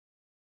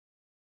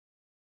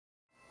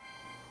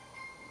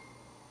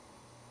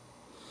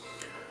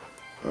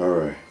All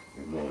right,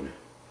 good morning.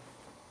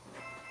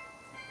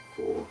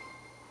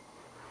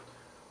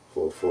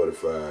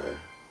 4:45.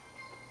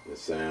 The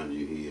sound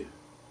you hear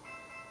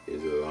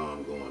is the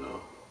alarm going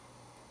off.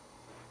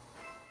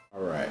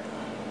 All right.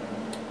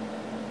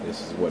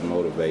 This is what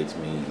motivates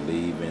me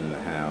leaving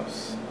the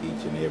house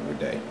each and every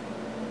day.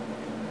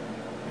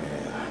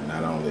 And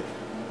not only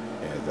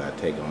as I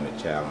take on the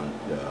challenge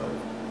of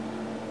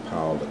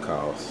Paul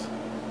Lacoste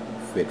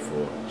Fit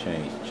for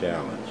Change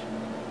Challenge,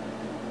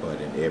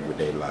 but in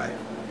everyday life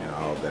and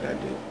all that I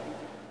do.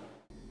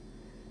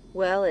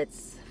 Well,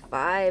 it's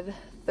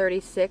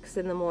 5:36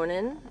 in the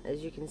morning,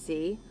 as you can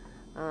see.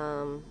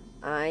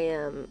 I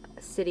am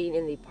sitting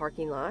in the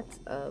parking lot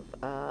of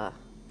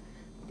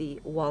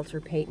the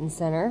Walter Payton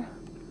Center,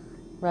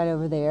 right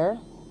over there.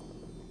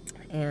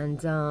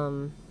 And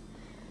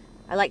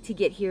I like to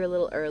get here a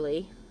little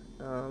early,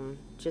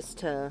 just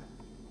to,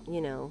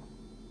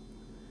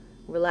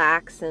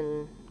 relax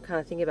and kind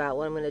of think about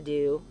what I'm going to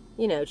do,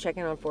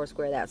 checking on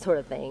Foursquare, that sort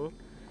of thing.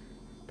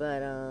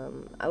 But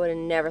I would have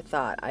never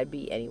thought I'd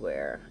be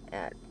anywhere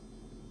at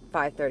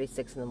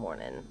 5:36 in the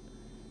morning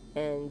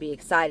and be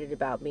excited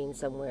about being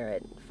somewhere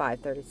at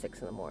 5:36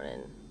 in the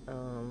morning.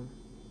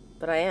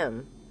 But I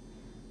am.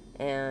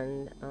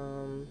 And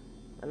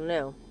I don't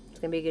know. It's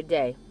going to be a good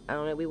day. I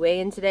don't know. We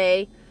weigh in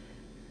today.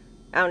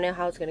 I don't know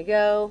how it's going to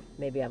go.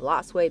 Maybe I've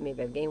lost weight.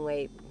 Maybe I've gained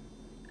weight.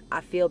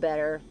 I feel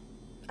better.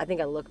 I think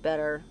I look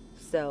better.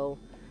 So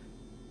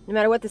no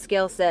matter what the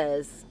scale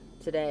says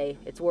today,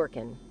 it's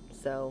working.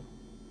 So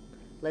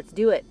let's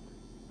do it.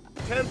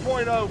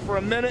 10.0 for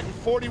 1 minute and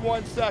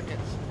 41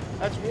 seconds.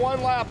 That's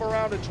one lap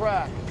around the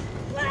track.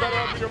 You better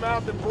open your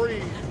mouth and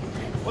breathe.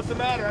 What's the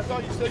matter? I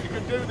thought you said you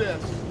could do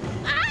this.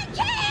 I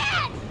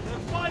can't!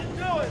 Let's fight and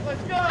do it.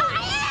 Let's go.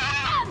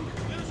 I am!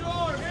 Use your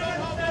arms.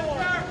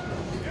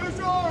 Use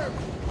your arms.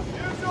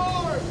 Use your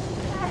arms.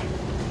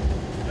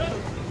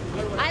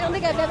 I don't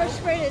think I've ever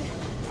sprinted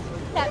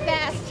that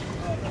fast.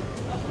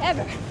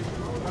 Ever.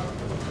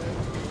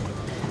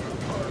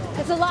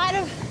 That's a lot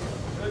of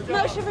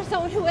motion for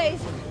someone who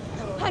weighs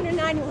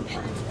 191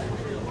 pounds.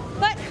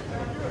 But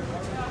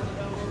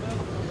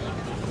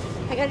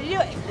I gotta do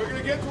it. We're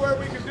gonna get to where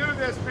we can do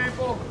this,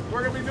 people.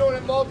 We're gonna be doing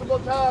it multiple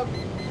times.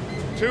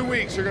 2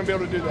 weeks, you're gonna be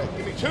able to do that.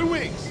 Give me 2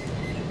 weeks.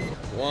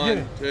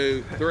 1,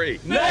 2, 3.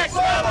 Next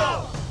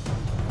level!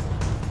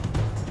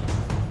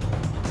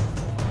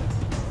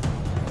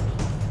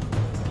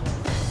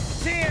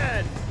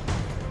 Ten,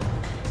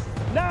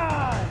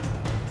 9,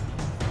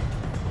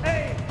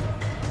 8,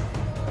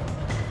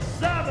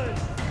 7,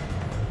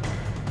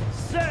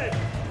 6,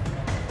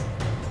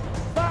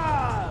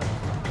 5,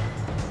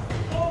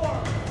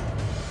 4,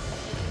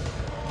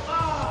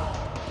 5,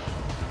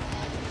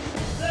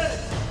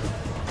 6,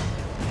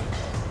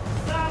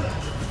 7.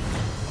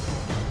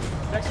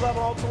 Next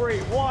level on 3.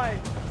 1,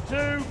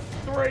 2,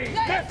 3.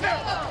 Next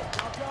level!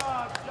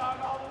 Jog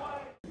all the way.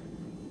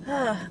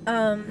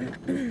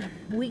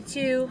 Week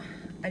 2,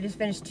 I just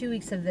finished 2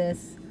 weeks of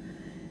this.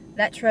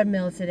 That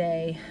treadmill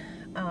today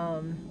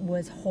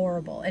was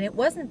horrible. And it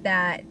wasn't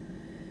that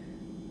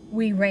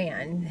we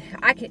ran.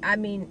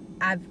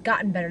 I've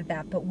gotten better at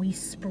that, but we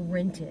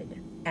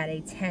sprinted at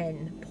a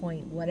 10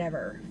 point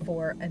whatever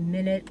for 1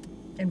 minute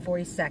and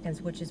 40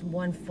 seconds, which is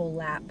one full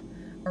lap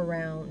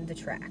around the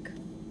track.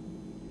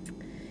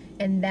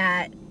 And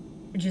that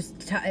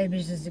it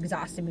was just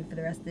exhausting me for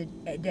the rest of the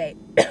day.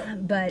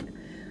 But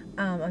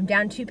I'm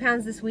down 2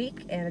 pounds this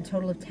week and a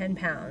total of 10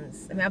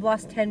 pounds. I mean, I've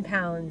lost 10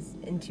 pounds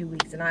in 2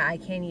 weeks, and I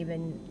can't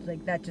even,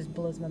 that just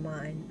blows my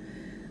mind.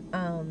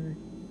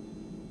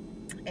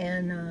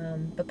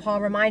 But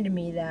Paul reminded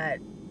me that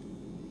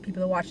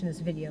people are watching this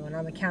video and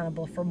I'm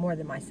accountable for more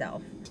than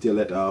myself. Still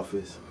at the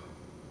office,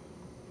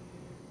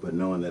 but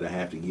knowing that I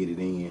have to get it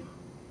in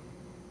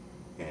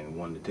and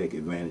wanting to take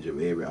advantage of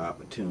every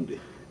opportunity.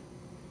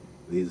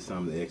 These are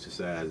some of the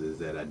exercises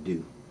that I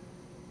do,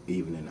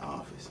 even in the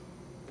office.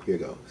 Here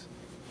goes.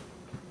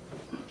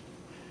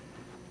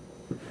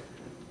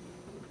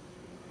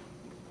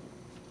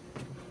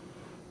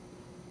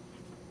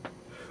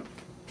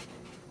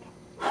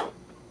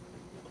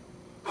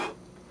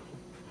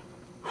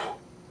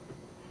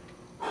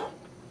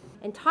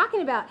 And talking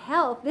about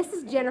health, this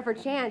is Jennifer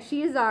Chan.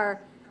 She is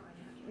our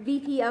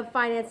VP of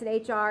Finance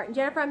and HR. And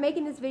Jennifer, I'm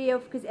making this video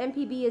because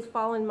MPB is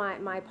following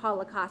my Paul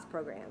Lacoste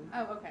program.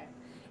 Oh, okay.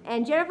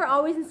 And Jennifer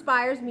always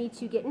inspires me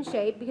to get in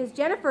shape because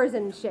Jennifer is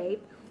in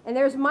shape. And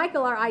there's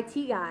Michael, our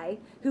IT guy,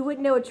 who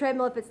wouldn't know a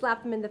treadmill if it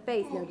slapped him in the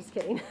face. No, just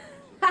kidding.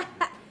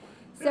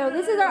 So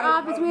this is our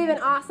office. We have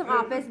an awesome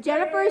office.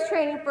 Jennifer is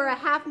training for a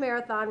half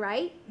marathon,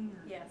 right?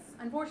 Yes,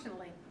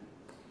 unfortunately.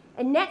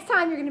 And next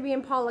time you're going to be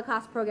in Paul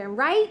Lacoste program,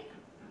 right?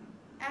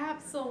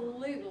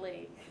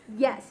 Absolutely.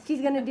 Yes,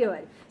 she's going to do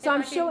it. So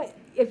I'm showing,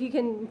 if you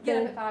can Get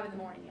up at 5 in the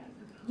morning, yeah.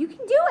 You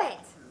can do it.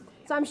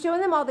 So I'm showing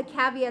them all the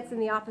caveats in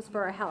the office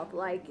for our health,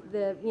 like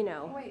the,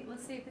 Oh, wait,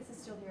 let's see if this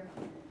is still here.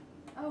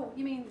 Oh,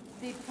 you mean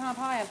the pecan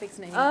pie I'm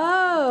fixing to eat?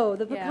 Oh,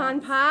 the pecan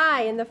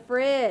pie in the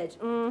fridge.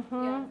 Mm-hmm.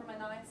 Yeah, from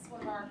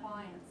one of our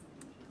clients.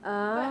 But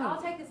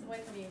I'll take this away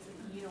from you so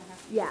that you don't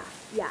have to.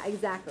 Yeah,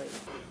 exactly.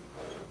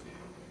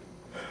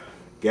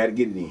 Got to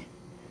get it in.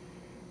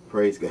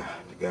 Praise God.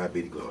 To God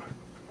be the glory.